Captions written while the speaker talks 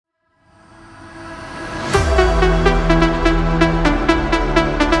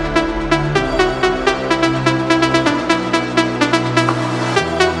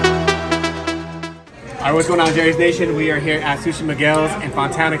what's going on, Jerry's Nation? We are here at Sushi Miguel's in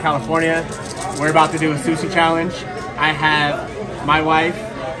Fontana, California. We're about to do a sushi challenge. I have my wife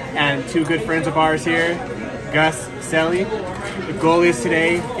and two good friends of ours here, Gus and Celi. The goal is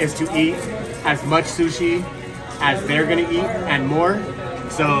today is to eat as much sushi as they're gonna eat and more.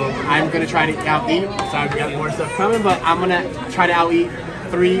 So I'm gonna try to out-eat. So I've got more stuff coming, but I'm gonna try to out-eat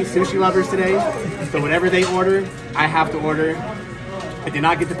 3 sushi lovers today. So whatever they order, I have to order. I did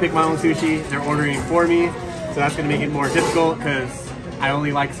not get to pick my own sushi. They're ordering for me. So that's gonna make it more difficult because I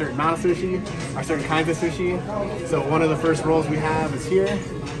only like a certain amount of sushi, or certain kinds of sushi. So one of the first rolls we have is here.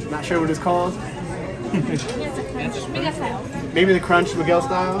 Not sure what it's called. Miguel Style. Maybe the Crunch Miguel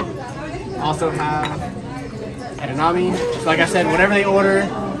Style. Also have edamame. So like I said, whatever they order,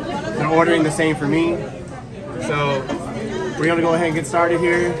 they're ordering the same for me. So we're gonna go ahead and get started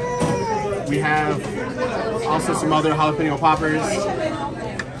here. We have also some other jalapeno poppers.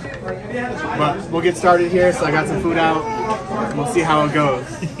 But we'll get started here. So I got some food out. We'll see how it goes.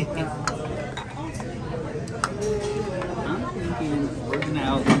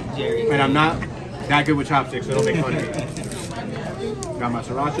 And I'm not that good with chopsticks, so don't make fun of me. Got my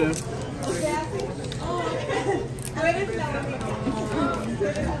sriracha. So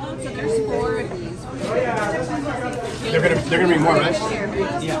there's 4 of these. They're gonna bring more, right?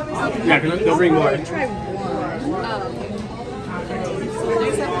 Yeah, they'll bring more. Try one. So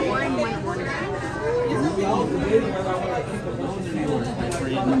there's a 4 in 1 order.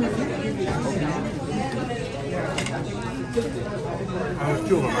 There's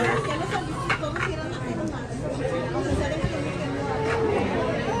 2 of them right here.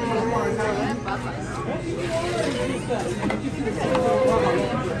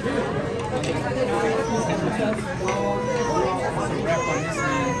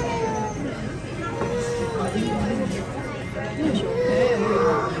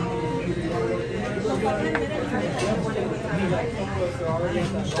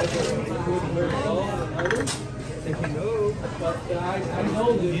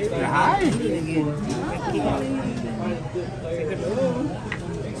 Hi.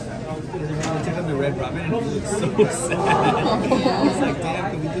 I took on the red ramen and he looked so sad. I was like, damn,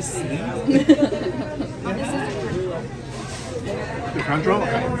 can we just sleep? The crunch roll?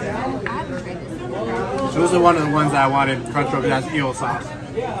 So this is one of the ones that I wanted, crunch roll, because that's eel sauce.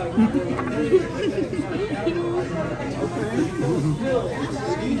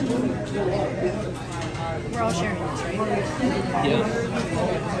 We're all sharing this, right? Yeah.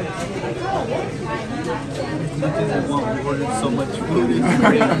 Nothing I want. We ordered so much food.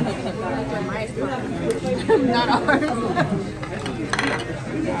 Not ours.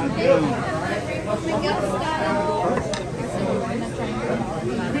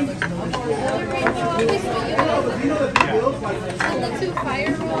 And the 2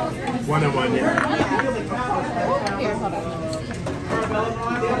 fire rolls. 1 and 1, yeah. Here, hold on.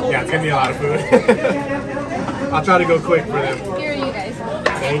 Yeah, it's gonna be a lot of food. I'll try to go quick for them. Here are you guys.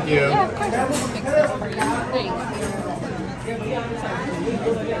 Thank you. Yeah, of course. We'll fix this for you. There you go.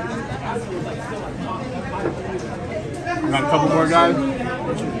 Got a couple more, guys.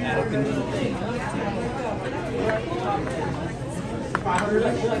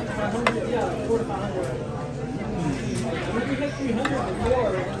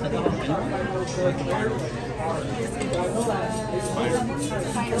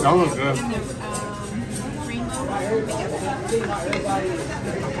 That was good.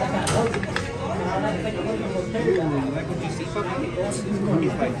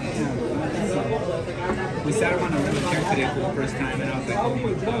 We sat on a little chair today for the first time, and I was like, oh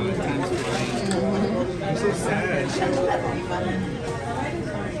my god, time's flying. I'm so sad.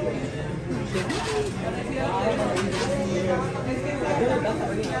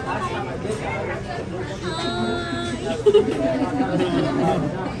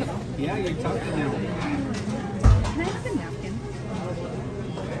 Yeah, you're talking now. Can I have a napkin?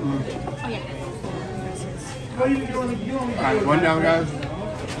 Oh, yeah. Alright, 1 down, guys.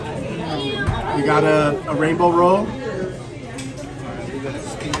 We got a rainbow roll.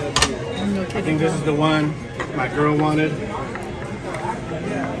 I think this is the one my girl wanted.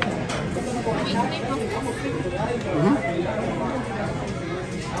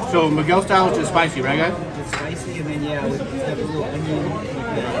 So Miguel Style is just spicy, right, guys? It's spicy, and then yeah, with that little onion, like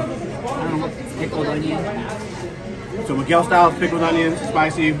the, I don't know, pickled onion. So Miguel Style is pickled onions,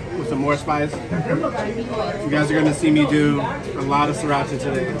 spicy with some more spice. You guys are gonna see me do a lot of sriracha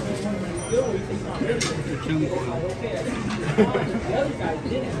today. The chili oil.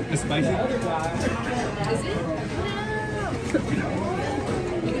 It's spicy. Is it?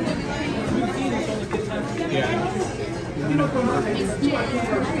 Yeah.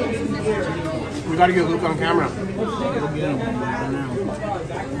 It's We gotta get Luke on camera. We'll get him for now.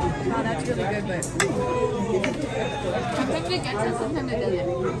 Wow, that's really good, but Sometimes it gets it, sometimes it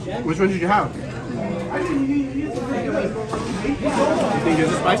doesn't. Which one did you have? You think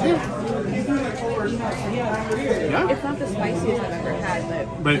it's spicy? Yeah? it's not the spiciest I've ever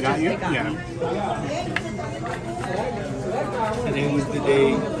had, But it got you? It got Yeah. me. Today was the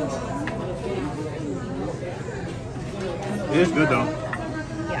day. It is good though.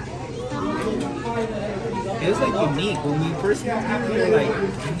 Yeah. It was like unique. When we first moved here, we were like,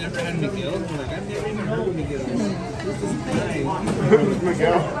 I've never had Miguel's. We're like, I've never even heard of Miguel's. This is nice.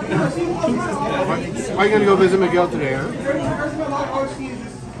 Miguel. Why are you gonna go visit Miguel today, huh?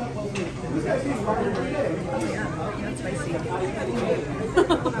 That's spicy.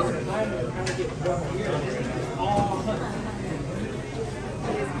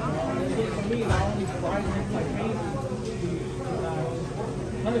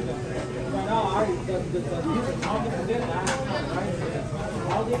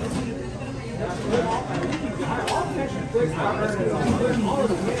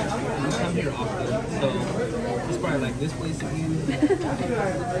 We come here often, so it's probably like this place again.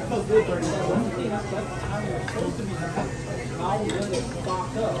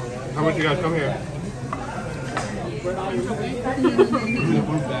 How much you guys come here? We're bad.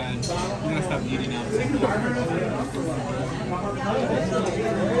 We're gonna stop eating out.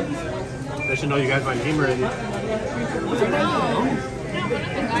 They should know you guys my name already. No, one of the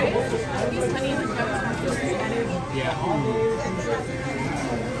guys, he's funny, his nose is Spanish. Yeah.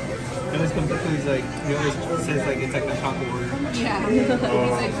 It always comes up to he's like, he always says like it's like the chocolate word. Yeah. He's like,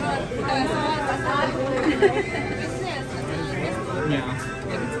 Yeah.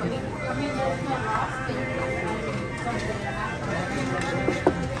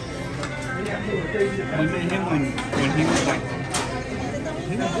 We met him when he was like,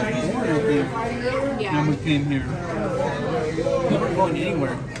 he was born, I think, when we came here. We weren't going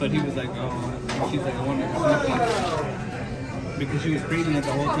anywhere, but he was like, oh, she's like, I want to come. Because she was craving it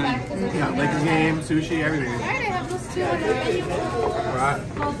the whole time. Yeah, Lakers game, sushi, everything. Alright, I have those two on the menu. Alright.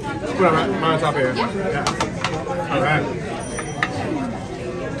 Put them right on top here. Yeah. Alright.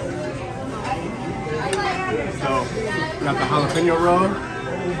 So, we got the jalapeno roll.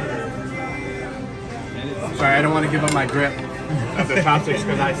 Sorry, I don't want to give up my grip of the chopsticks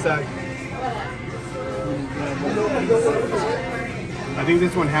because I suck. I think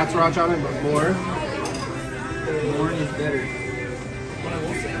this one has sriracha on it, but more. More is better.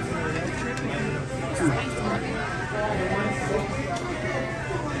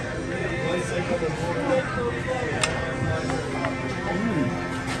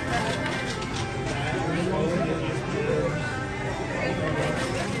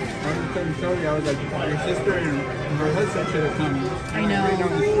 I was like, your sister and her husband should have come. I know. Right down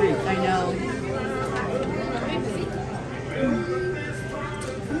the street. I know.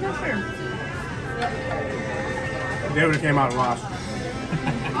 I'm not sure. They would have came out and lost. Oh,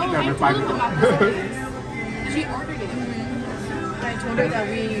 I told them about this. She ordered it. I told her that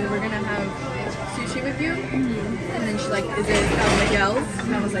we were gonna have sushi with you, and then she's like, "Is it Miguel's?"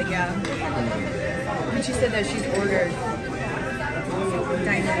 And I was like, "Yeah." And she said that she's ordered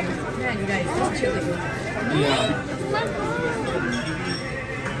dynamite. Man, you guys, it's chili. Yeah.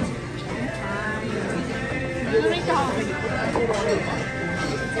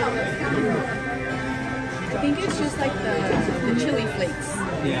 I think it's just like the chili flakes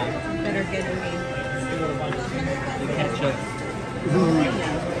Yeah. that are getting me. The ketchup.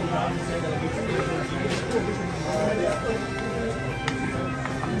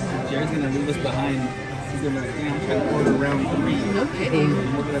 Jer's gonna leave us behind. He's gonna be like, damn, I'm trying to order round 3. No kidding.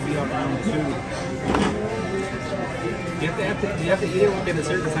 And we're gonna be on round 2. You have to eat it at a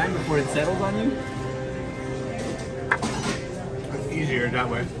certain time before it settles on you? It's easier that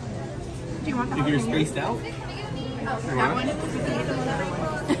way. Do you want that If you're one? spaced out? That one?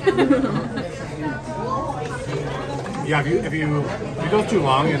 Yeah, if you go too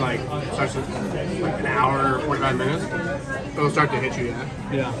long and like starts to, like an hour or 45 minutes, it'll start to hit you. Yeah.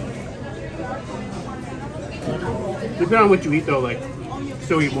 Yeah. Depending on what you eat though, like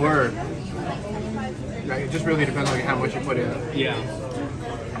still eat more. Like, it just really depends on like, how much you put in. Yeah.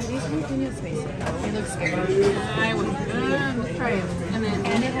 Are these continuous spaces? They look scary. I would try it. And then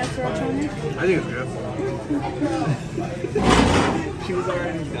And it has sriracha on it? I think it's good. She was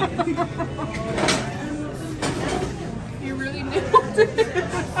already done. you really nailed it.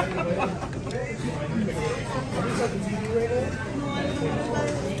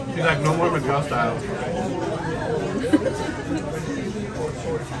 She's like, no more Miguel style.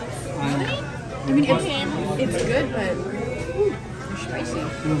 I mean, it's good, but spicy.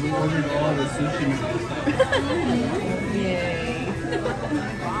 So we ordered all the Sushi Miguel Style. Yay.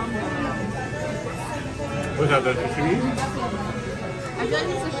 Was that the sushi? I feel like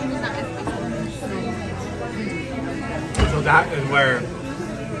the sushi was not as spicy. So that is where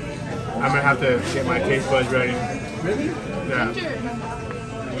I'm gonna have to get my taste buds ready. Really? Yeah.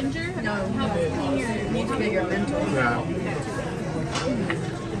 Ginger? No. Helps clean your... You need to get your mental. Yeah.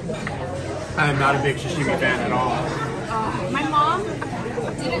 I am not a big sashimi fan at all. My mom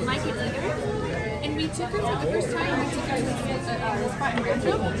didn't like it either. And we took her for the first time. We took her to the spot in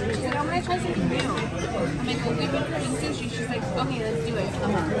Rancho. She's like, I'm gonna try something new. I'm like, well, we've been cooking sushi. She's like, okay, let's do it.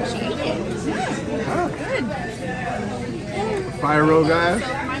 She ate it. Oh, Good. fire roll, guys. So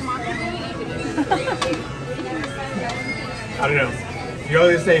my mom really ate it. I don't know. You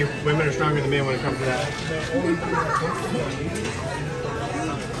always say women are stronger than men when it comes to that.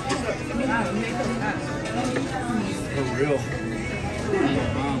 For real.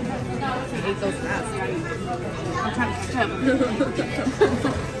 He ate those fast. I'm trying to catch up.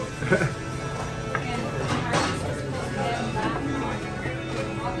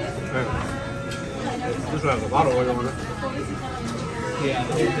 This one has a lot of oil on it. Yeah.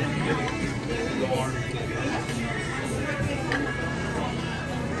 Lord.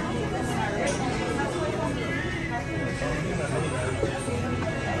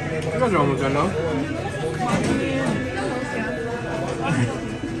 You guys are almost done, no? I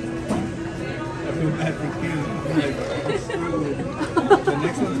feel bad for Kim. The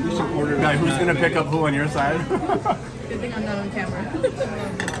next one we should order. Guys, who's gonna pick up who on your side? Good thing I'm not on camera.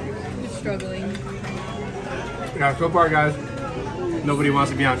 Just struggling. Yeah, so far, guys, nobody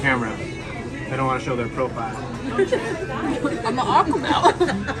wants to be on camera. They don't want to show their profile. I'm an aqua now.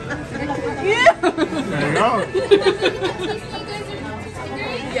 Yeah. There you go.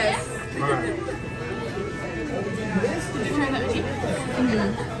 Yes. All right. Try that with you.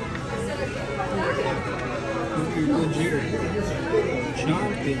 Look at Jer.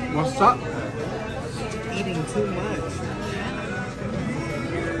 Chomping. What's up? Eating too much.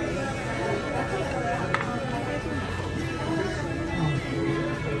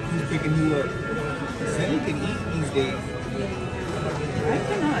 He's picking you up. Celi can eat these days. I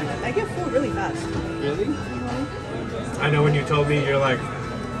cannot. I get full really fast. Really? I know when you told me, you're like,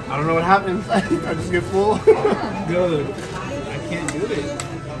 I don't know what happens. I just get full. Dude, I can't do it.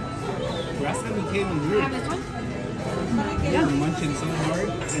 Last time we came in, we were munching so hard,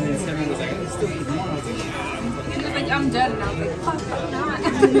 and then Seven was like, I can still eat more. I was like, yeah. He was like, I'm done. And I was like, fuck, I'm not.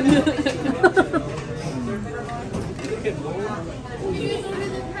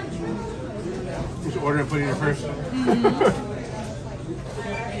 You should order and put it in your purse.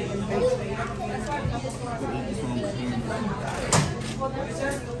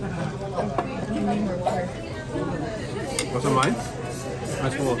 What's on mine?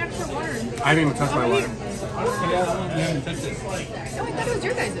 That's cool. I haven't even touched my water. Yeah, we haven't touched it. Oh, I thought it was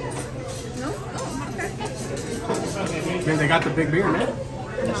your guys'. No? Oh, okay. Man, they got the big beer, man.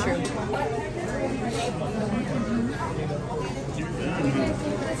 That's true.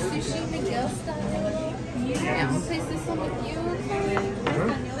 Sushi Miguel Style. Yeah, we'll place this one with you. And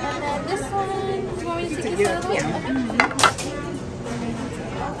then this one, do you want me to take this out of the way?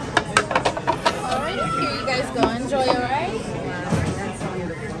 Alright, here you guys go. Enjoy, alright?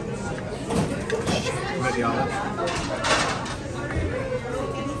 Maybe I'll.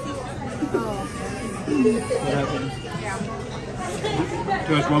 What happened?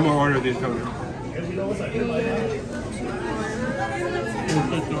 So it's one more order of these coming. I'm so sorry. You're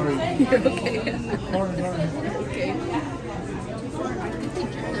okay. Okay.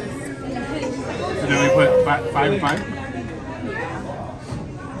 So then we put five and five?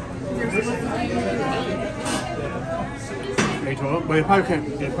 Eight total? But it probably can't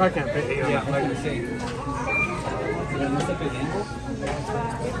fit eight on Yeah, that. like I say. Did I mess up his angle?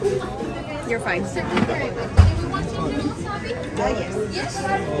 You're fine.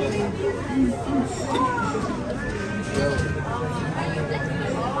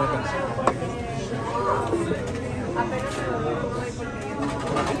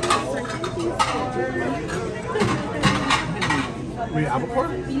 Wait, apple core?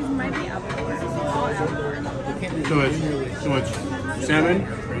 These might be apple core. All apple core. So it's salmon,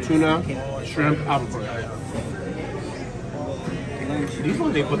 tuna, shrimp, apple core. These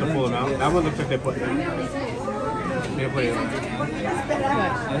ones they put the full amount. That one looks like they put it. They put it. I'll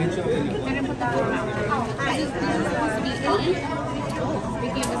hit you up in the I didn't put that one out. This is supposed to be 8. We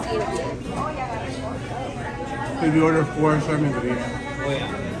gave us 8. If you order 4 servings of each. Oh yeah.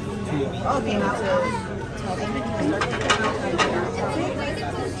 2 of each. Okay, not to tell them.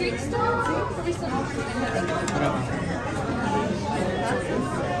 Drink store? Or we still What happened?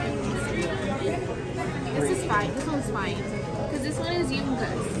 This is fine. This one's fine. Because this one is you and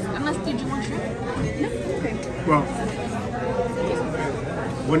Gus. Unless, did you want shrimp? Well,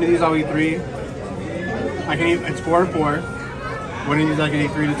 one of these I'll eat 3. I can eat, it's 4 and 4. One of these I can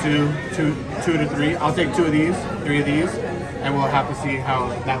eat 3 to 2, 2 to 3. I'll take 2 of these, 3 of these, and we'll have to see how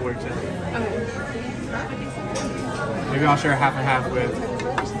that works out. Okay. Maybe I'll share half and half with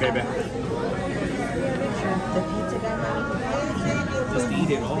Bebe. Just eat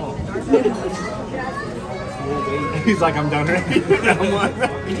it all. He's like, I'm done already. I'm like,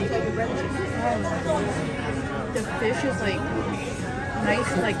 The fish is like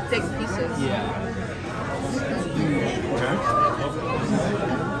nice, like thick pieces. Yeah. okay.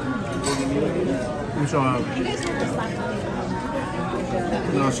 And so,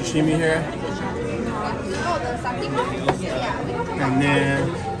 little sashimi here. And then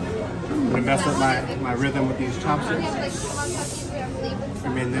I'm gonna mess up my rhythm with these chopsticks.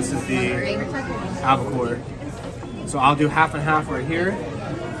 And then this is the albacore. So I'll do half and half right here,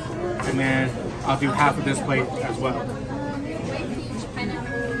 and then I'll do half of this plate as well.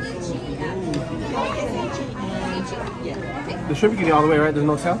 The shrimp you can eat all the way, right? There's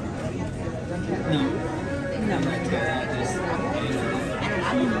no tail?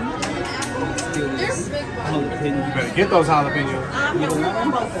 You better get those jalapenos.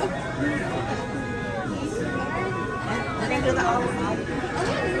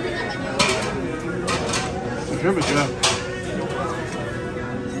 The shrimp is good.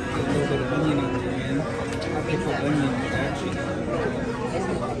 A little bit of onion on there, man. I pick up onion with that shit.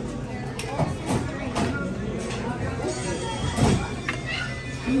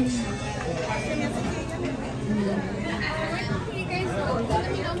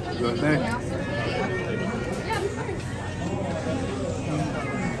 Good thing.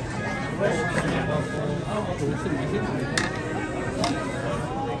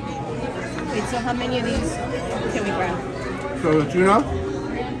 Wait, so how many of these can we grab? So the tuna,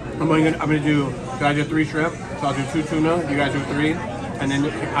 I'm gonna do. So I do 3 shrimp. So I'll do 2 tuna. You guys do 3, and then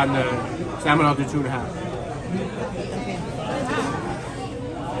on the salmon I'll do 2 and a half.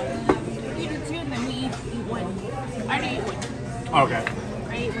 You do 2 and then we eat 1. I already ate 1. Okay.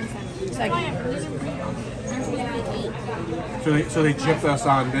 I ate 1 salmon. It's like, So they gypped us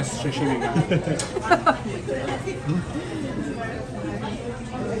on this sashimi guy.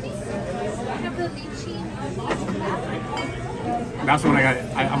 That's when I got it.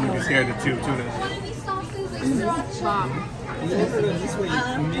 I'm gonna be scared of 2 tuna. Bomb. I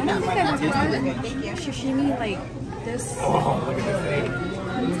don't think I've ever tried sashimi like this. Oh, look at this thing.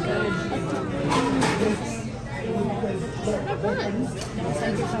 It's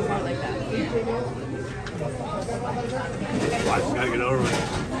like it's so hard like that. I just gotta get over it.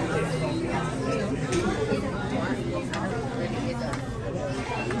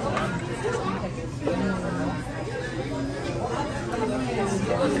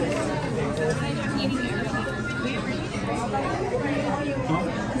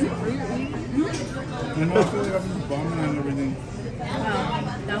 I know, I feel like I've been bombing and everything.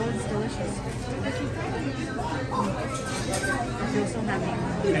 That one's delicious. I feel so happy.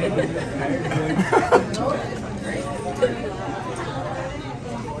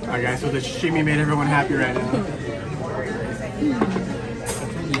 Alright guys, so the sashimi made everyone happy right now. That's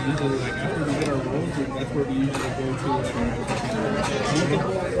what we usually, like, after we get our rolls, that's where we usually go to.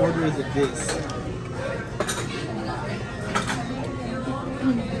 Multiple orders of this.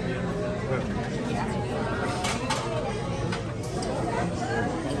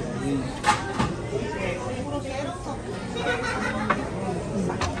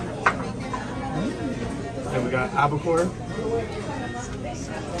 Then we got albacore. I'm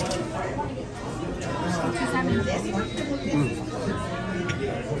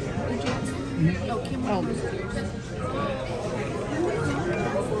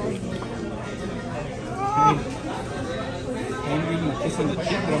gonna kiss on the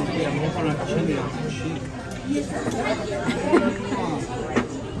cheek, but I'm hoping on chili on the cheek.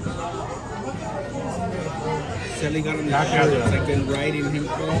 Celi got on the show. It's like been riding him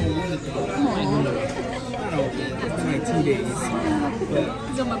for a whole week. I don't know. It's been like 2 days. But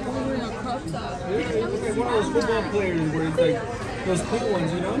He's on my board on crop top. it's like one of those football players where it's like those quick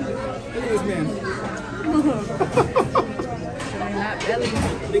ones, you know? Look at this man. Not belly.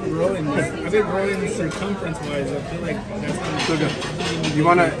 Big growing. I've been growing circumference wise. I feel like that's not So good. You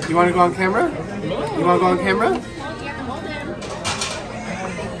wanna go on camera? You wanna go on camera?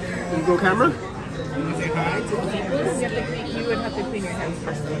 You go camera? You say hi to the people. You would have to clean your hands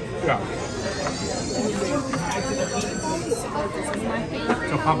first. Yeah.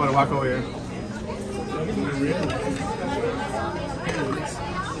 So Papa to walk over here.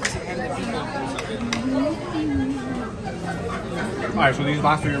 Alright, so these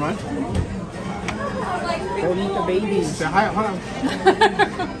last three are mine? Don't eat the babies. Say hi, hold on.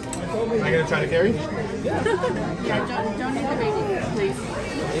 Am I gonna try to carry? Yeah, don't eat the baby, please.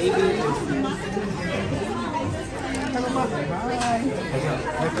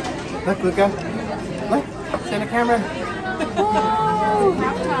 Look, Luca. Look, stand the camera.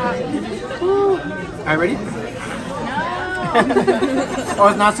 Alright, ready? No. Oh,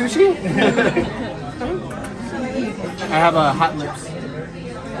 it's not sushi? I have hot lips. Oh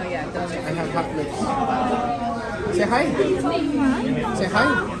yeah, those I have hot lips. Say hi. Say hi.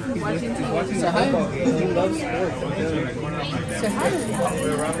 Say hi. He loves sports. Say hi.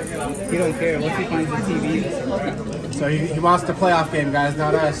 He don't care. Once he finds the TV. So he wants the playoff game, guys,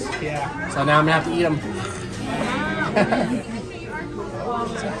 not us. Yeah. So now I'm gonna have to eat him.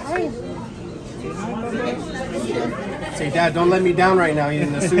 Say, Dad, don't let me down right now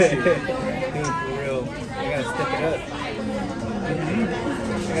eating the sushi. Dude, for real. I gotta step it up.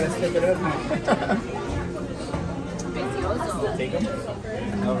 I gotta step it up now. Take him.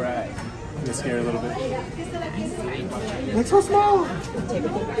 All right. I'm just scared a little bit. It's so small.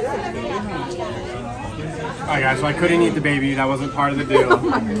 Alright guys, so I couldn't eat the baby. That wasn't part of the deal.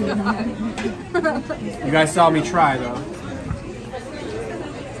 You guys saw me try though.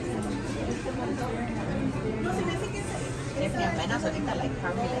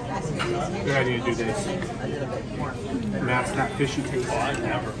 Good idea to do this. Mask that fishy taste. I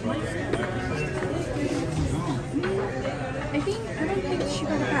don't think she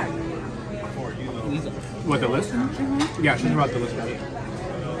got it back. What, the list? Yeah, she brought the list back.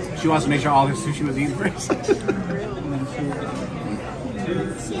 She wants to make sure all her sushi was eaten first.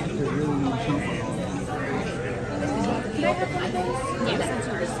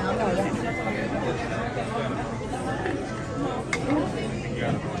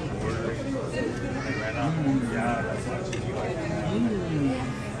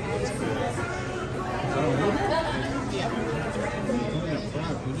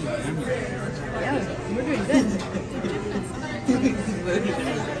 Yeah, we're doing good.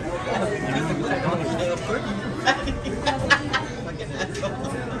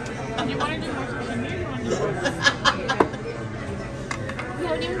 You want to do more sushi? You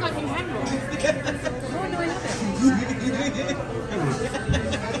haven't even got new hand rolls. Oh, no, I haven't.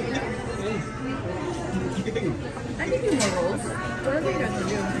 I can do more rolls. Whatever you guys are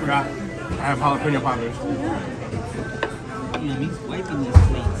doing. Forgot. I have jalapeno poppers. Damn, he's wiping these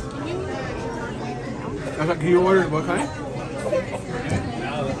plates. I was like, can you order what kind?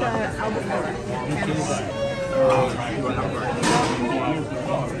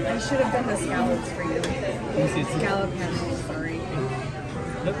 I should have done the scallops for you. Scallop hand rolls, sorry. I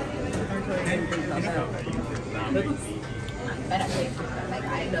totally didn't think about that. But like I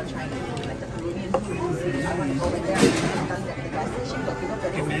love trying to like the Peruvian food. I want to go in there and the gas station, but people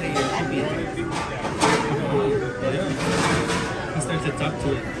put He starts to talk to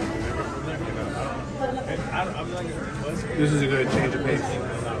it. This is a good change of pace.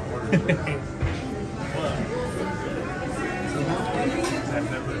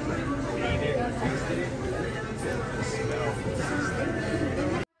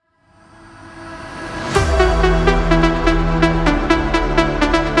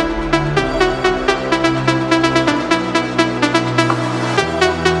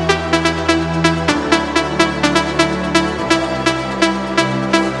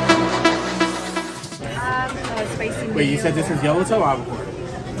 Spicy Wait, you said this is yellowtail or albacore?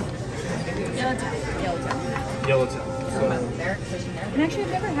 Yellowtail. Yellowtail. And actually,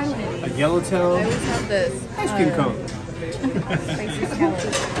 I've never had one of A these. yellowtail I always have this ice cream cone. spicy scallop.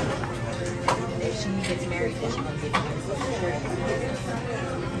 if she gets married, then she won't get married.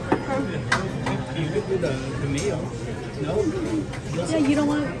 You could do the mayo. No? Yeah, you don't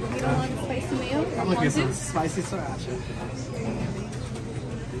want spicy mayo? I'm looking at some spicy sriracha.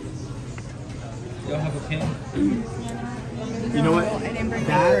 Y'all have a pen? You know what? I didn't bring my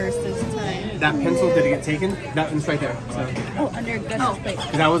That- purse this time. That pencil, did it get taken? That one's right there. So, Oh, under Gus's plate.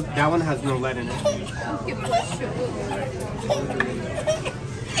 that one has no lead in it. Good question.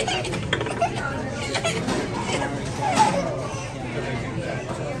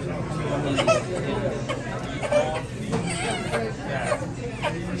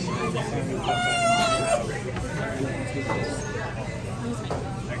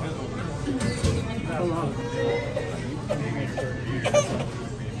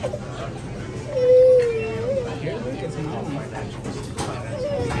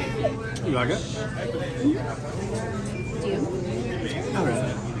 You like it? Do you? All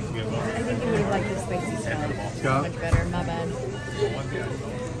right. think you would have liked the spicy stuff. Yeah. Much better. My bad.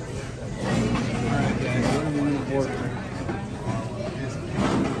 Alright guys, what are we gonna order?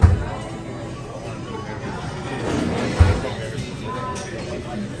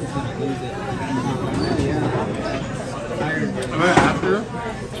 I'm gonna ask her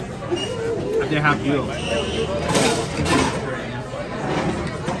if they have deals.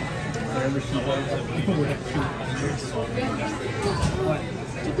 Whatever she does.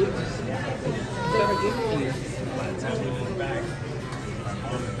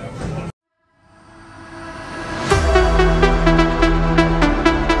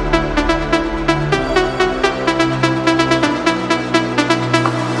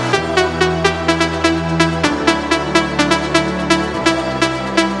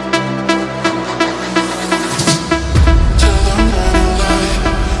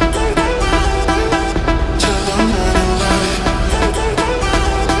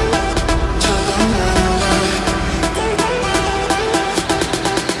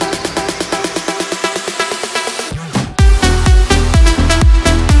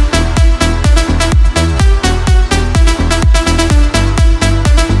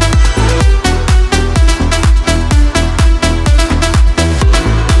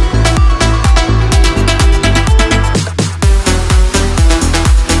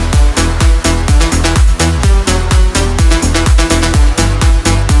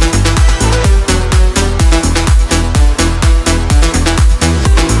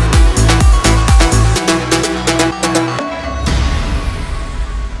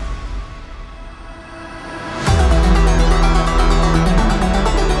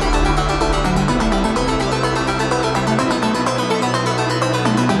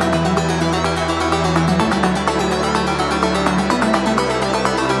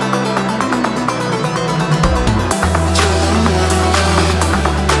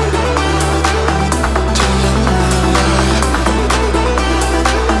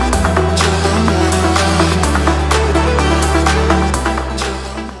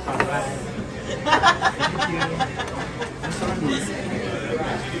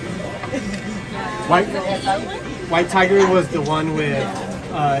 What? White Tiger was the one with,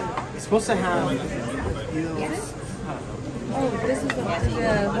 it's supposed to have, Oh, this is the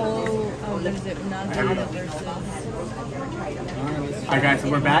whole, what is it, non-data versus... Alright guys,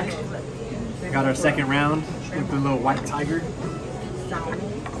 so we're back. Got our second round with the little White Tiger.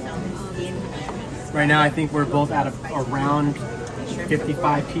 Right now I think we're both at around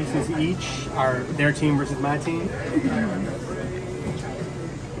 55 pieces each. Their team versus my team.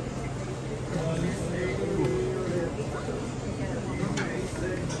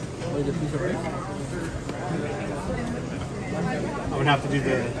 I would have to do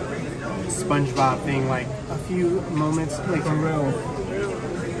the SpongeBob thing like a few moments later. For real.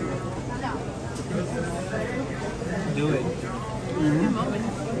 Do it.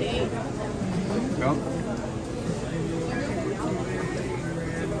 Yep.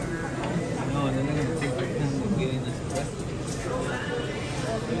 No, and then they're gonna take their time with getting this recipe.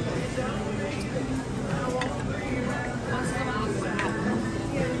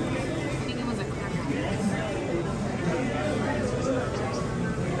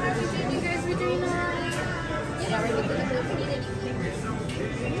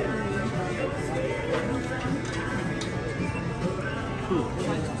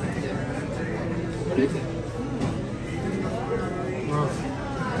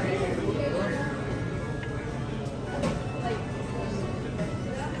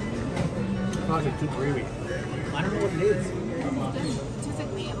 Too creamy. I don't know what it is.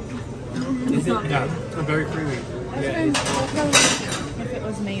 Is it? Yeah, it's very creamy. Yeah, If it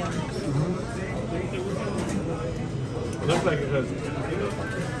was mayo. It looks like it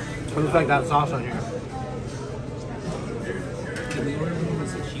looks like that sauce on here. Did we order one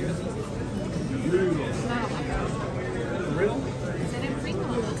with sushi? For real?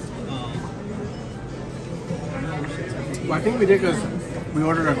 Well, I think we did because we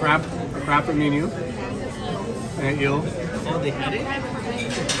ordered a crab menu and an eel. Oh, they had it?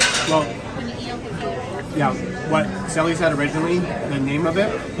 Well, yeah, what Celi said originally, the name of it,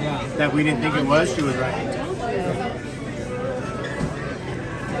 Yeah. that we didn't think it was, she was right.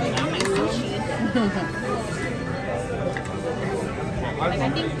 Like, I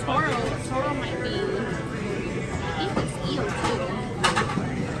think Toro might be. I think it's eel too.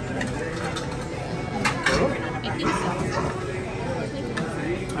 I think so.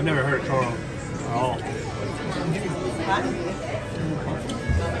 I've never heard of Toro at all.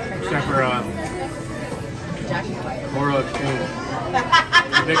 Except for Moro Exchange.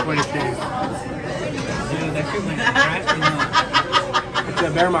 The Bitcoin Exchange. Dude, that shit went crashing up.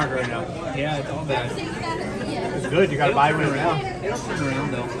 the bear market right now. Yeah, it's all bad. It's good. You gotta buy when it's down. They don't turn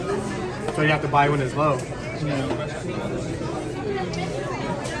around though. So you have to buy when it's low. Yeah.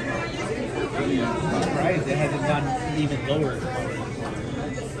 I'm surprised it hasn't gone even lower.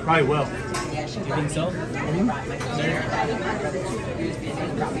 Probably will. You think so?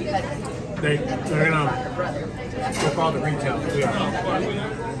 They're gonna we'll call it the retail. We are.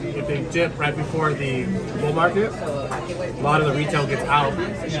 If they dip right before the bull market, a lot of the retail gets out,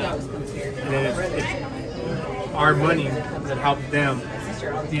 and then it's our money that helps them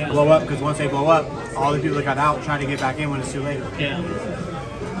blow up. Because once they blow up, all the people that got out try to get back in when it's too late. Yeah.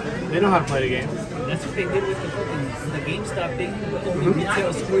 They know how to play the game. That's what they did with the GameStop thing. Only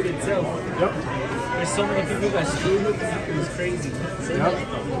retail screwed itself. Yep. There's so many people that screwed with it. It was crazy. Yep.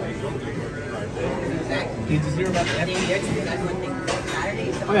 Did you hear about the FTX?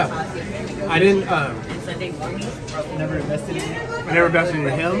 Oh yeah. I didn't. Never invested in it. I never invested in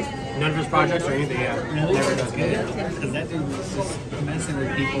him. None of his projects or anything. Yeah. Really? Never invested in it. Because that dude was just messing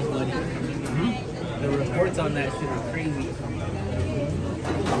with people's money. The reports on that shit are crazy.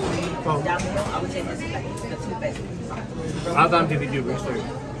 Well, a lot of times if you do research,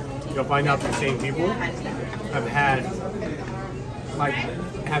 you'll find out the same people have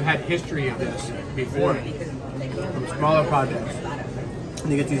had history of this before from smaller projects.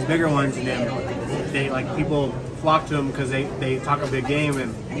 And you get these bigger ones, and then they like people flock to them because they talk a big game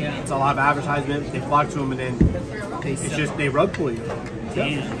and it's a lot of advertisement. They flock to them, and then it's just they rug pull you.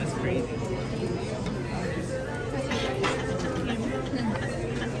 Damn, that's crazy.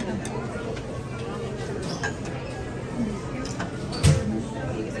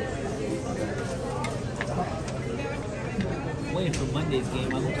 Waiting for Monday's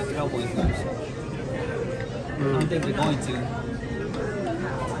game. I hope the Cowboys lose. I don't think they're going to.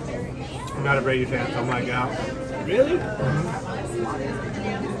 I'm not a Brady fan, so I'm like out. Really? I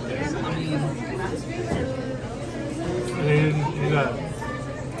mean, He's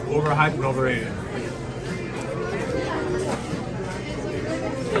overhyped and overrated.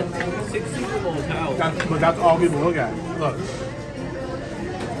 6 Super Bowls, how? But that's all people look at. Look,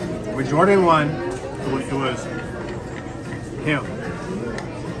 when Jordan won, it was him.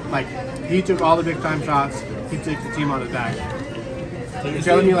 Like, he took all the big time shots. He took the team on his back. So You're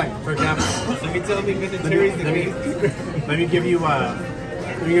telling me, like, for example, Let me tell me Mr. Terry's the game. let me give you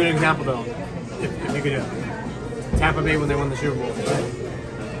an example though, if you could do it. Tampa Bay when they won the Super Bowl.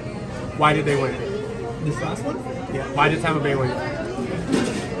 Why did they win? This last one? Yeah. Why did Tampa Bay win?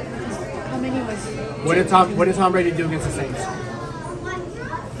 How many was? What did Tom Brady do against the Saints?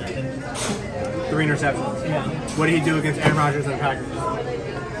 3 interceptions. Yeah. What did he do against Aaron Rodgers and the Packers?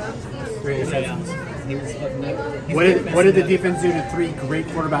 3 interceptions. He was fucking up. What did the defense do to 3 great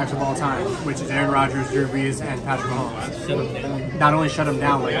quarterbacks of all time, which is Aaron Rodgers, Drew Brees, and Patrick Mahomes? Shut him down. Not only shut them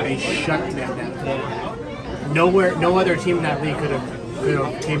down, like they shut them down. Yeah. No other team in that league could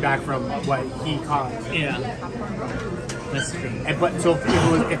have came back from what he caused. Yeah. That's true. If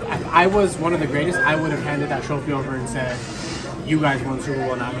I was one of the greatest, I would have handed that trophy over and said, "You guys won the Super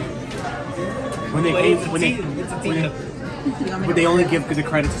Bowl, not me." But they only give the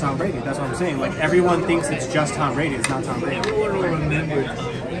credit to Tom Brady. That's what I'm saying. Like everyone thinks it's just Tom Brady. It's not Tom Brady. Everyone will remember Tom.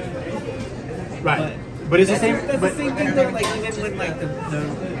 Right. But it's the same. That's But the same thing though. Like even when like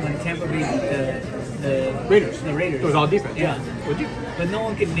when Tampa Bay the Raiders. The Raiders. It was all defense. Yeah. But no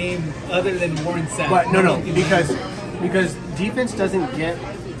one can name other than Warren Sapp. But no, because defense doesn't get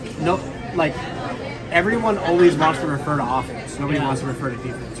like everyone always wants to refer to offense. Nobody wants to refer to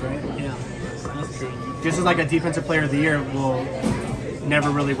defense, right? Yeah, that's true. Just as like a defensive player of the year will never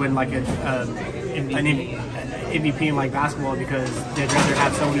really win like an MVP in like basketball because they'd rather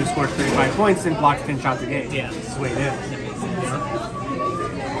have someone who scores 35 points than blocks 10 shots a game. Yeah, that's the way it is.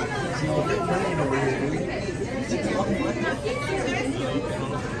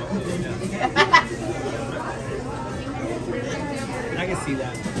 I can see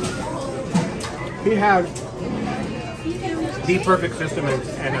that. He had the perfect system in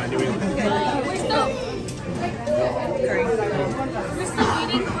New England. We're still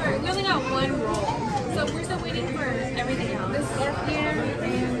waiting for, we only got one roll. So we're still waiting for everything else.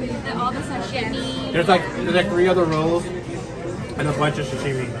 All the sashimi. There's like 3 other rolls and a bunch of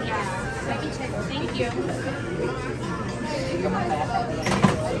sashimi. Yeah. Thank you.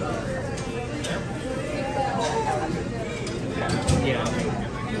 Yeah.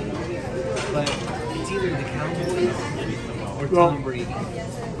 But it's either the Cowboys or Tom Brady.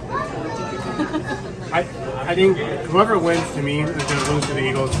 I think whoever wins to me is going to lose to the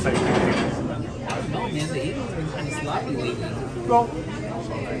Eagles. It's like, No, man, the Eagles have been kind of sloppy lately. well,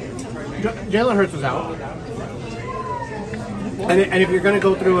 Jalen Hurts was out. And if you're gonna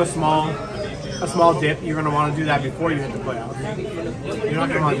go through a small dip, you're gonna want to do that before you hit the playoffs. You're not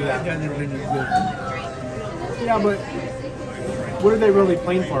gonna want to do that. Yeah, but what are they really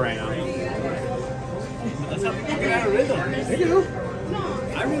playing for right now? That's how people get out of rhythm. They do.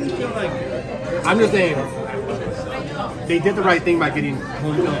 I really feel like I'm just saying they did the right thing by getting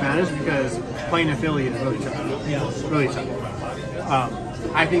home field advantage because playing in Philly is really tough. yeah. Really tough.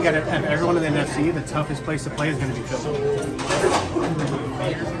 I think out of everyone in the NFC, the toughest place to play is going to be Philly.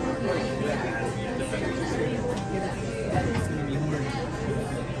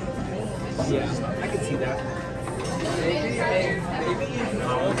 Yeah, I can see that.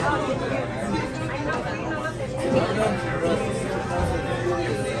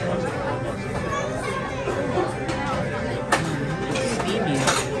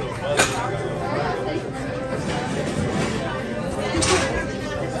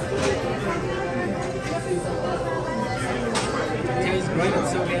 He's running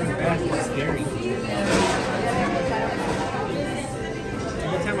so damn fast, it's scary.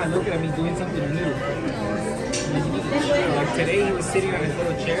 Every time I look at him, he's doing something new. Like today, he was sitting on his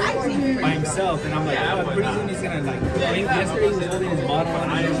little chair by himself, and I'm like, oh, pretty soon he's gonna like. Yesterday, he was holding his bottle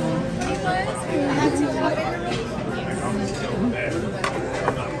on his own.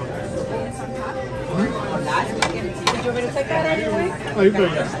 Did you want me to take that anyway? Oh, you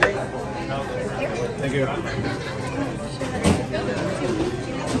good. Thank you.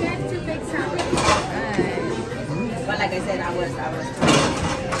 But like I said, I was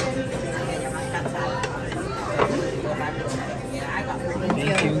yeah, I got pretty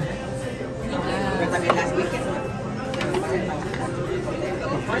Thank you. because I mean last weekend.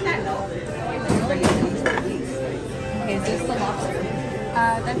 Before that, no. Okay, is this the lobster?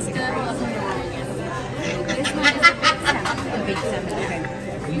 That's the again. This one is The baked salmon, okay.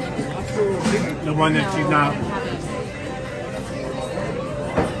 The one that she's not.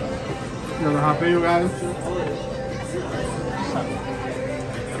 The jalapeno guys.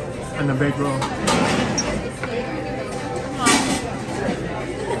 And the baked roll.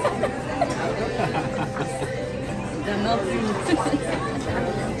 The milk.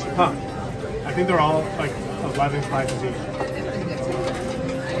 Huh. I think they're all like 11 slices each.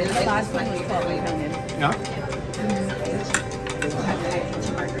 The last one was 12. Yeah?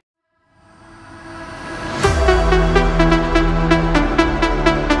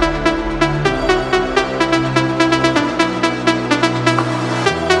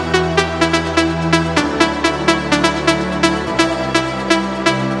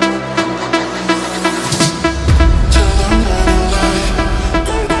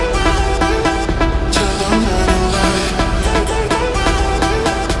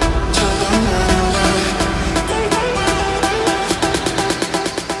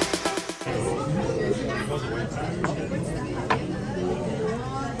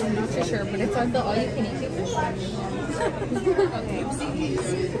 Sure, but it's on the all you can eat paper.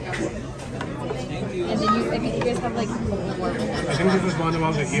 And then I think you guys have like more. I think this is one of the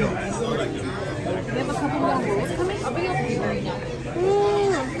ones with heel. We have a couple more rolls coming. I'll bring up for you right now.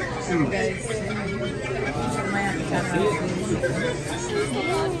 You guys.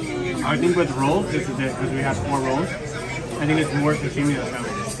 I think with rolls, this is it because we have 4 rolls. I think it's more sashimi that's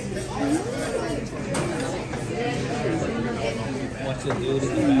coming. Watch the dude in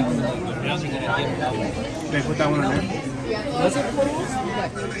the back. Now they're gonna get him. They put that one on there. What's it for?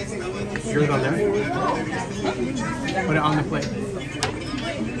 Yours on there. Put it on the plate.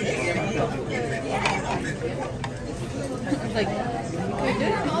 Like,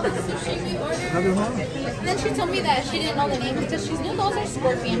 Another one? And then she told me that she didn't know the names because she knew those are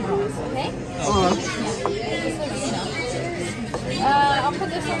scorpion rolls, okay? Oh, Just so you know. I'll put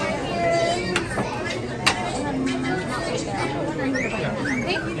this over here. And then right there. I'll put one right here.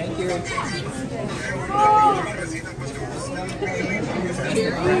 Okay? Thank you.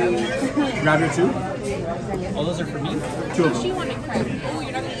 grab your 2. Oh, those are for me? 2 of She them. wanted crab. Oh,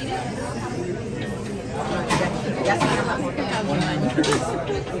 you're not gonna eat it?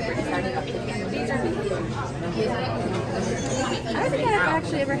 I don't think I've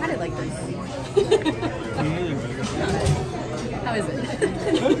actually ever had it like this. How is it?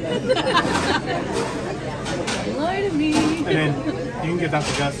 Lie to me. And then you can give that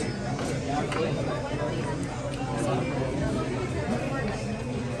to Gus.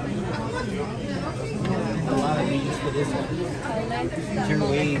 A lot of meat for this one. Jer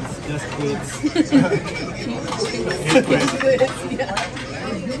Waits just quits.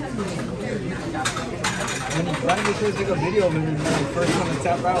 When he brought me to take a video of him and the first one to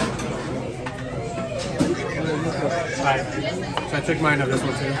tap out. Alright, so I took mine of this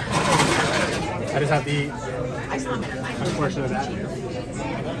one too. I just have to eat. A portion of that.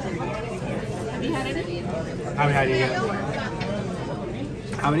 Have you had any? How many do you get?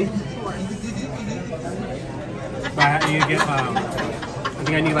 How many? But you get, I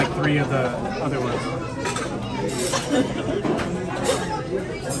think I need like 3 of the other ones.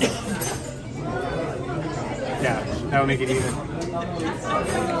 Yeah, that would make it even.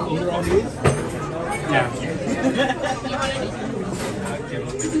 These are all these? Yeah.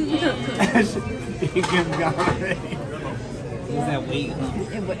 You can go already. Was that weight,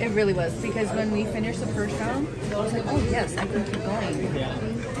 huh? It really was, because when we finished the first round, I was like, oh yes, I can keep going. Yeah.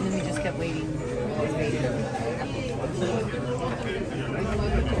 And then we just kept waiting and waiting.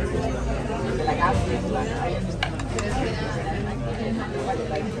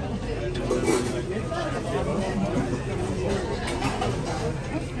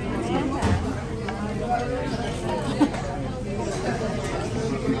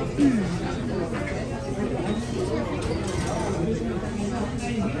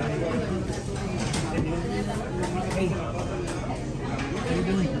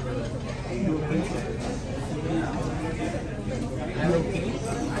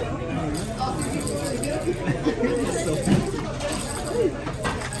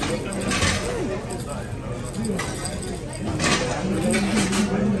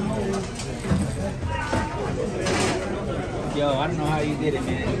 Yo, I don't know how you did it,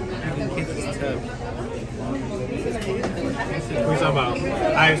 man. Having kids is tough. What are you talking about?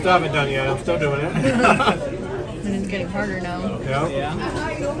 I still haven't done it yet. I'm still doing it. And it's getting harder now. Yeah. Yeah.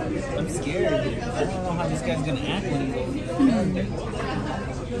 I'm scared. I don't know how this guy's gonna act when he's older.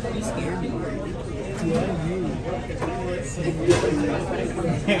 He scared me.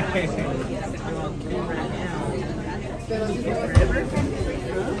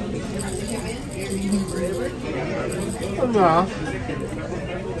 No.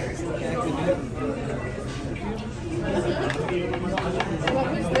 What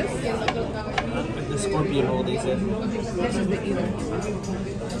was this? The scorpion roll, they said. This is the eel.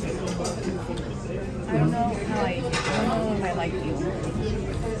 I don't know if I like eel.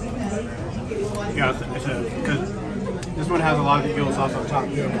 Yeah, because this one has a lot of eel sauce on top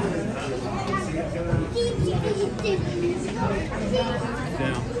too.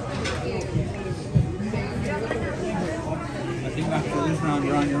 Yeah. I think after this round,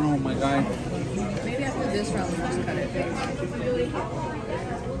 you're on your own, my guy. Maybe after this round, we'll just cut it big.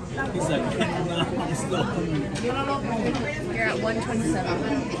 He's like, no, I'm still hungry. You're at 127.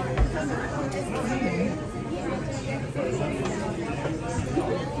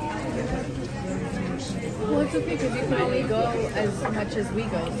 Well, it's okay because you can only go as much as we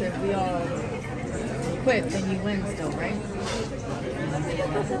go. So if we all quit, then you win still, right?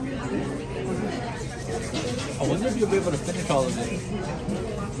 I wonder if you'll be able to finish all of it.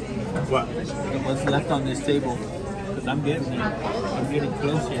 What? What's left on this table? Because I'm getting there. I'm getting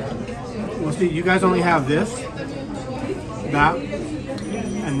close here. Well, see, you guys only have this, that,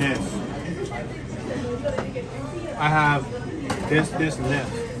 and this. I have this, and this.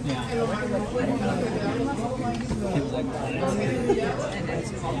 Yeah.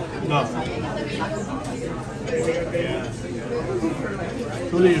 No. Yeah.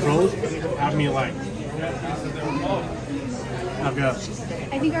 Two of these rolls have me like, I've got.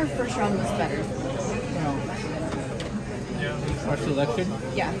 I think our first round was better. Our selection?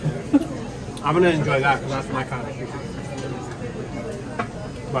 Yeah. I'm gonna enjoy that because that's my kind of sushi.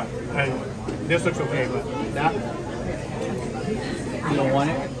 But this looks okay, but that You don't want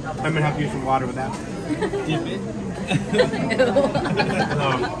it? I'm gonna have to use some water with that. Dip it?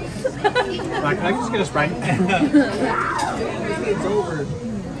 Like, can I just get a Sprite? It's over.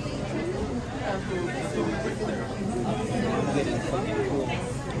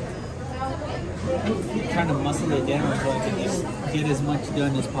 Trying to muscle it down so I can just get as much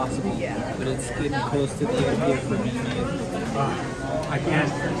done as possible. Yeah. But it's getting close to the idea for me, man. I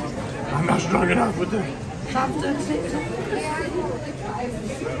can't. I'm not strong enough with the chopsticks.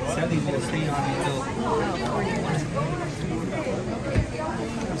 Celi's gonna stay on me till.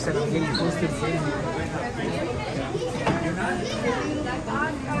 I said I'm getting close to the end.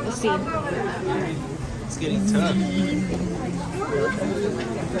 We'll see. It's getting tough.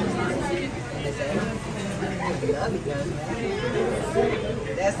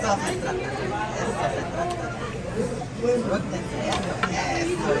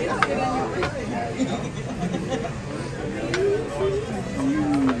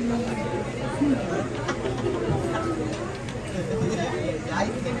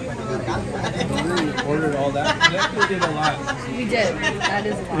 Ordered all that. We actually did a lot. We did. That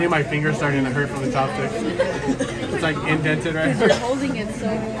is a I lot. think my finger's starting to hurt from the chopsticks. It's like indented right Because you're now. holding it so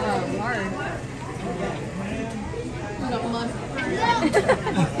hard.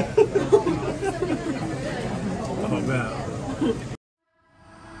 Oh, man.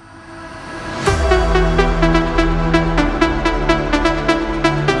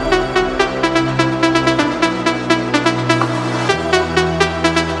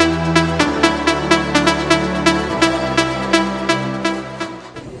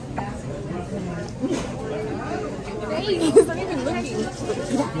 He's not even looking.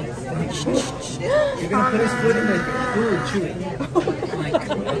 You're gonna put his foot in the food, chew it. Like,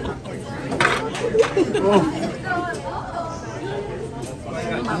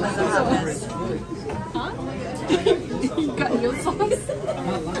 You got meal sauce? I'm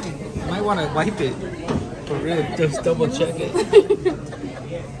not lying. I might want to wipe it. For real, just double check it.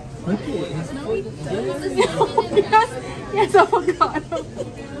 Look at it. Yes, avocado.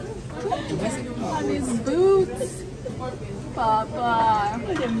 On his boots. Papa.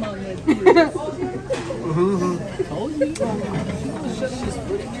 Told you. Shove his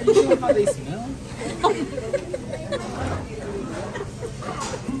foot in there. You know how they smell?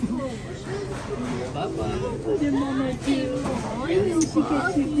 Papa. What did Mama do? Why didn't she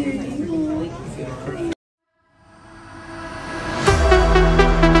get you dirty?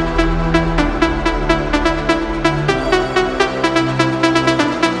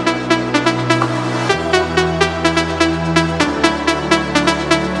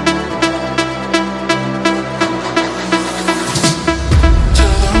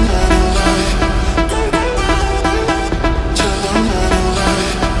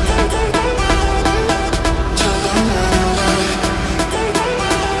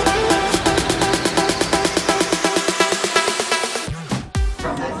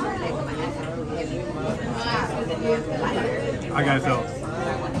 I gotta tell.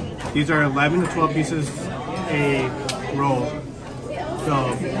 These are 11 to 12 pieces a roll.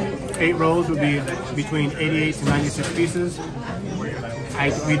 So 8 rolls would be between 88 to 96 pieces.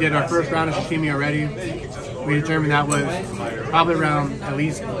 We did our first round of sashimi already. We determined that was probably around at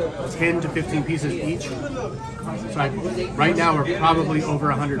least 10 to 15 pieces each. So right now we're probably over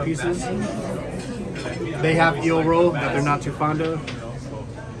 100 pieces. They have eel roll that they're not too fond of.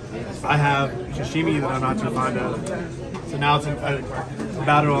 I have sashimi that I'm not too fond of. So now it's a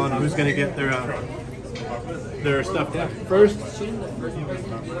battle on who's going to get their stuff done first.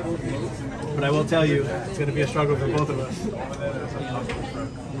 But I will tell you, it's going to be a struggle for both of us.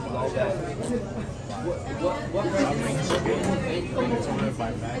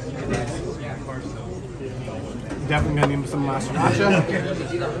 Definitely going to need some sriracha.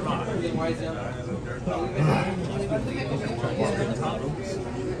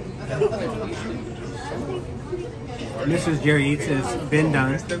 Mrs. Jer Eats has been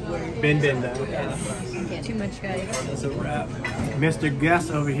done. Been done. Too much, guys. That's a wrap. Mr.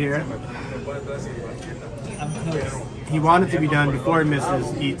 Gus over here. He wanted to be done before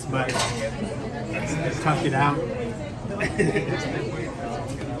Mrs. Eats, but toughed it out.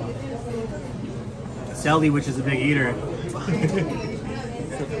 Celi, which is a big eater.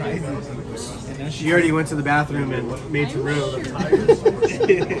 She already went to the bathroom and made some room.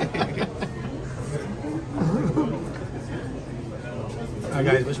 Alright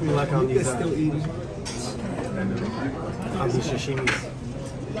guys, wish me luck on these sashimis.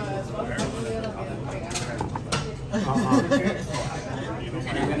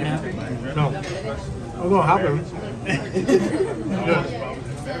 No. I'm gonna happen. Good.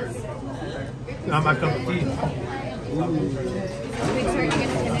 Not my cup of tea. Wait, so are you gonna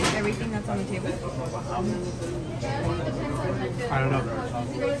finish everything that's on the table? I don't know.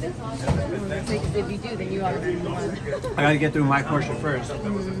 Like, if you do, then you automatically won. I gotta get through my portion first.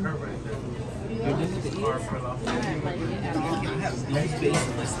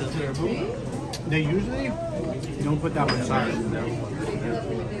 They usually don't put that much sauce in there.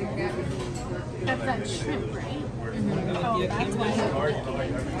 That's that shrimp, right? Oh, that's why.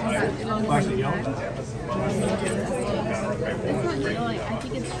 Actually, you know? It's not really, I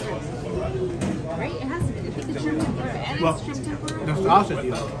think it's shrimp. Right? It has to be. I think it's shrimp tempura. And Well, it's shrimp tempura. the sauce is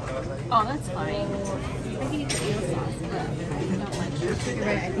you. Oh, that's fine. I think it's eel sauce, but I don't like shrimp. You're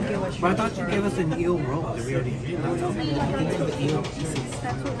right, I think it was But I thought you gave us an eel roll that we already did. That's what we did.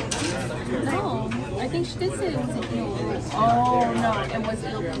 No, I think she did say it was an eel. Oh, no, it was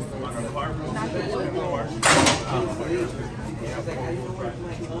eel pieces. Not the eel roll.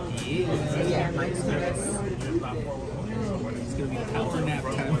 It's gonna be power nap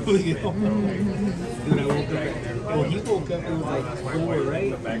time. Dude, I woke up. Well, he woke up and was like 4,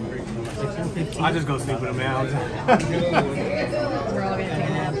 right? Like 4:15. I just go sleep with him now. We're all gonna take a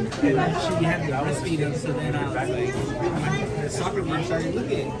nap. And then she had to breastfeed him, so then I was like, the soccer game started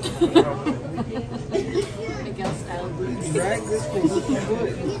looking. Miguel Style. drag this foot with your foot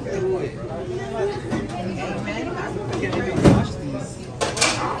through it. I can't even wash these.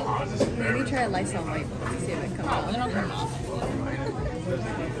 Maybe try a Lysol wipe to see if it comes out.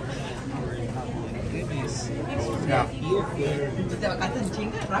 Goodness. Yeah. Heel flare.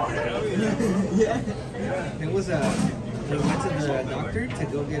 There was a. We went to the doctor to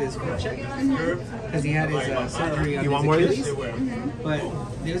go get his foot checked because he had his surgery on his Achilles. But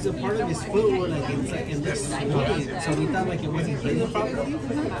there's a part of his foot where like it looks swollen, so we thought like it wasn't healing properly.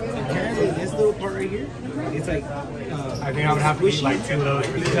 Apparently, this little part right here, it's like I think I would have to eat like 2 of those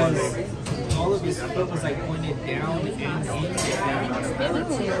because all of his foot was like pointed down and in.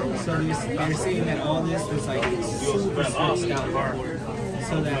 So they're saying that all this was like super stretched out before.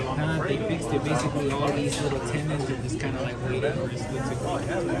 So that they fixed it. Basically, all these little tendons are just kind of like waiting for his foot to go.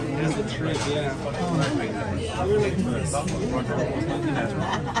 That's the trick, yeah. Oh my gosh. We were like, what's wrong?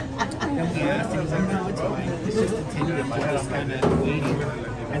 And we asked him, he's like, no, it's fine. It's just a tendon, just kind of waiting.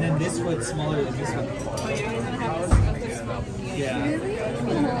 And then this foot's smaller than this one. Yeah.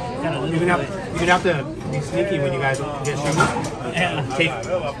 You're gonna have to be sneaky when you guys get shoes. Yeah.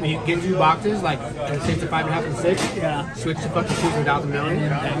 When you get 2 boxes, like and take the 5.5 and 6. Yeah. Switch to fucking shoes without the milling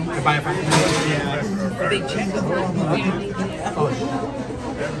and buy a fucking Yeah. They check the whole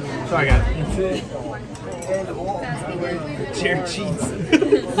Sorry, guys. Jer Eats.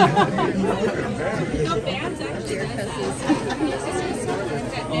 Vans actually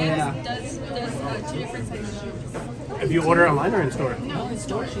does 2 different sizes shoes. If you order online or in store? No, in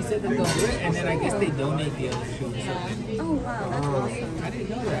store she said that they'll do it, and then I guess they donate the other shoes. Oh wow, that's really. I didn't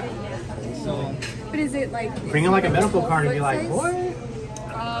know that. So, But is it like Bring in like a medical card and be like, what?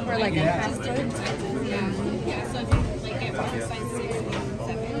 or like Yeah. a different sizes? Yeah, so if you like get one size 6 and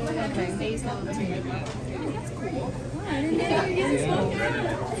 7, Okay. they sell it to you. That's cool.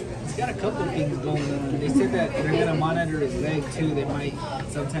 it's got a couple things going on. They said that they're gonna monitor his leg too. They might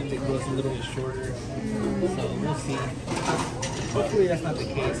sometimes it grows a little bit shorter. So we'll see. Hopefully that's not the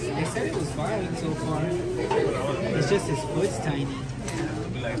case. They said it was fine so far. It's just his foot's tiny.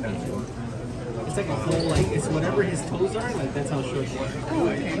 It's like a whole it's whatever his toes are, like that's how short they are. Oh,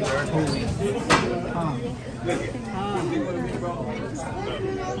 okay. Totally.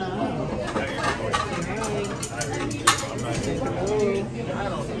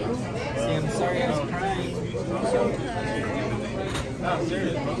 See, I'm sorry I was crying. Now he's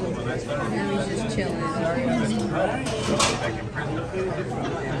just chilling.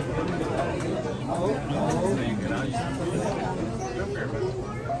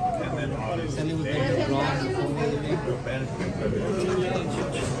 Celi was like the raw and the phone the other day.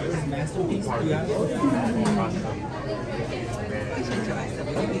 Masterpiece, you have it?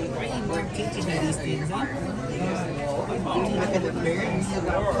 Why you weren't teaching me these things, huh?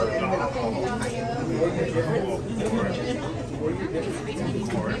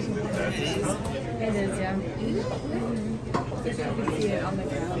 It is, yeah. You can see it on the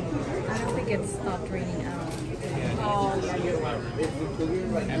ground. I don't think it's stopped raining out. Oh, yeah, you're right.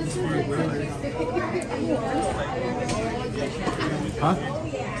 Huh?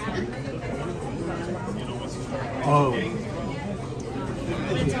 Oh.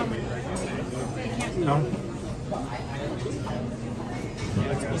 No.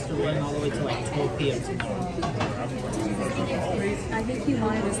 Yeah, it's supposed to run all the way to like 12 p.m. tomorrow. I think he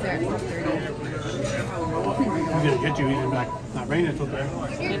wanted us there at 4:30. He's gonna get you even like not raining until there.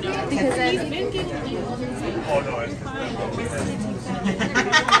 Because then,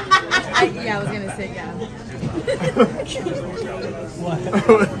 yeah, I was gonna say yeah.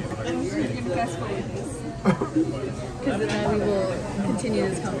 Because then we will continue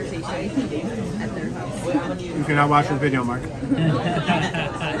this conversation at their house. You cannot watch this video, Mark.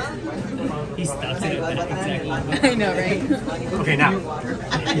 He stops it at that exactly. I know, right? Okay, now.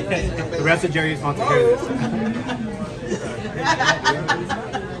 The rest of Jer Eats wants to hear this.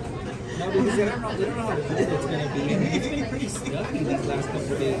 No, because they don't know how cold it's going to be. It's been pretty stuffy these last couple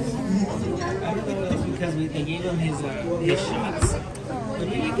of days. I don't think that's because they gave him his shots. But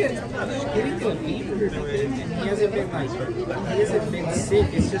he didn't get a fever or nothing. And he hasn't been sick.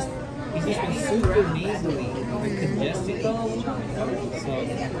 It's just, he's just been super nasally, like congested. So,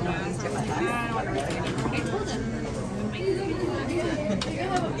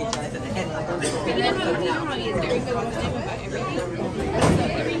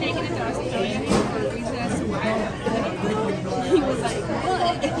 Every negative that I was telling him, he was like,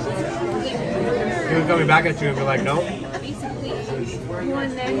 what? He was coming back at you and be like, no. Well,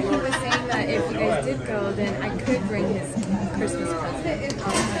 and then he was saying that if you guys did go, then I could bring his Christmas present.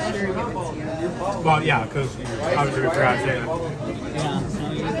 I'll sure give it to you. Well, yeah, because obviously we forgot to say that.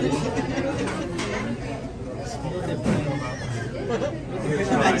 yeah.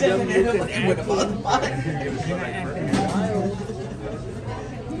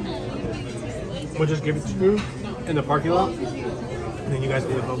 We'll just give it to you in the parking lot, and then you guys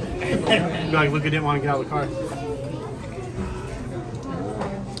leave it home. Be like, look, I didn't want to get out of the car.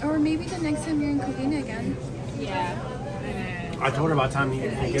 Or maybe the next time you're in Covina again. Yeah. I told her about time you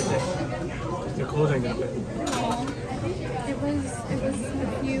get there. The clothes ain't gonna fit. It was a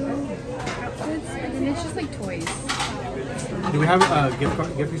few outfits, and then it's just like toys. Do we have a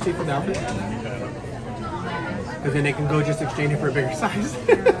gift receipt for the outfit? Because then they can go just exchange it for a bigger size.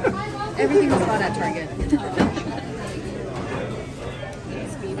 Everything was bought at Target.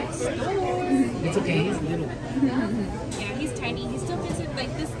 It's okay, he's little. Yeah, he's tiny. He still fits it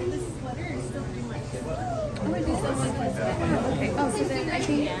like this sweater is still pretty much. Oh, it is. Okay. Oh, so then I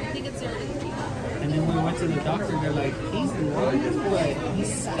think. Yeah, I think it's really cute. And then when we went to the doctor, they're like, he's large, but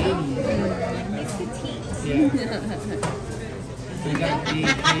he's skinny. He's petite. Yeah. They got a big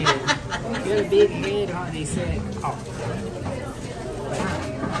head. He got a big head, huh? They said. Oh.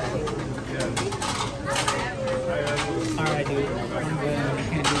 Alright, dude. I'm good. I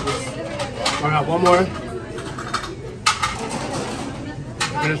can't do this. I got one more.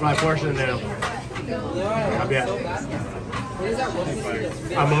 Finish my portion now. I'll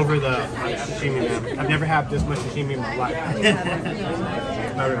I'm over the sashimi now. I've never had this much sashimi in my life.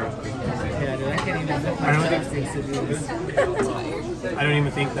 Yeah, dude, I can't even lift my chopsticks to do this. I don't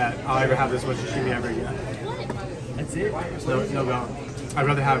even think that I'll ever have this much sashimi ever again. That's it? It's no go. I'd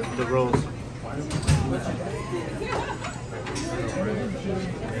rather have the rolls.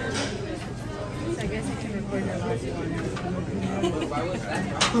 I guess I can record the last one. I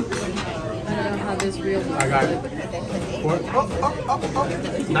don't know how this reel will I got it.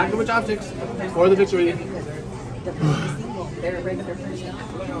 Not good with chopsticks. For the victory. They're a regular person.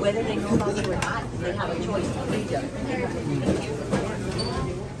 Whether they know about it or not, they have a choice to read them.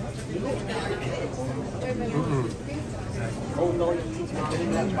 Oh, no,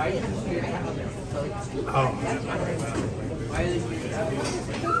 that's right. Oh.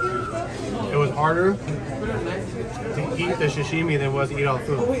 It was harder to eat the sashimi than it was to eat all the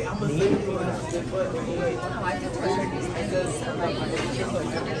food.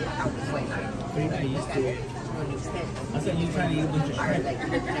 I used to. I said you trying to eat a bunch of shrimp.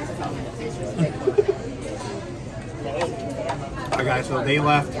 Alright, so they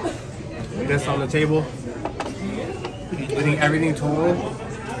left this on the table. I think everything total,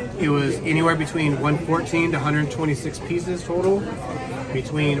 it was anywhere between 114 to 126 pieces total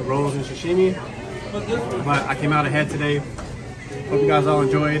between rolls and sashimi. But I came out ahead today. Hope you guys all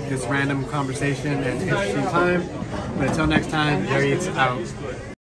enjoyed this random conversation and interesting time. But until next time, Jer Eats Out.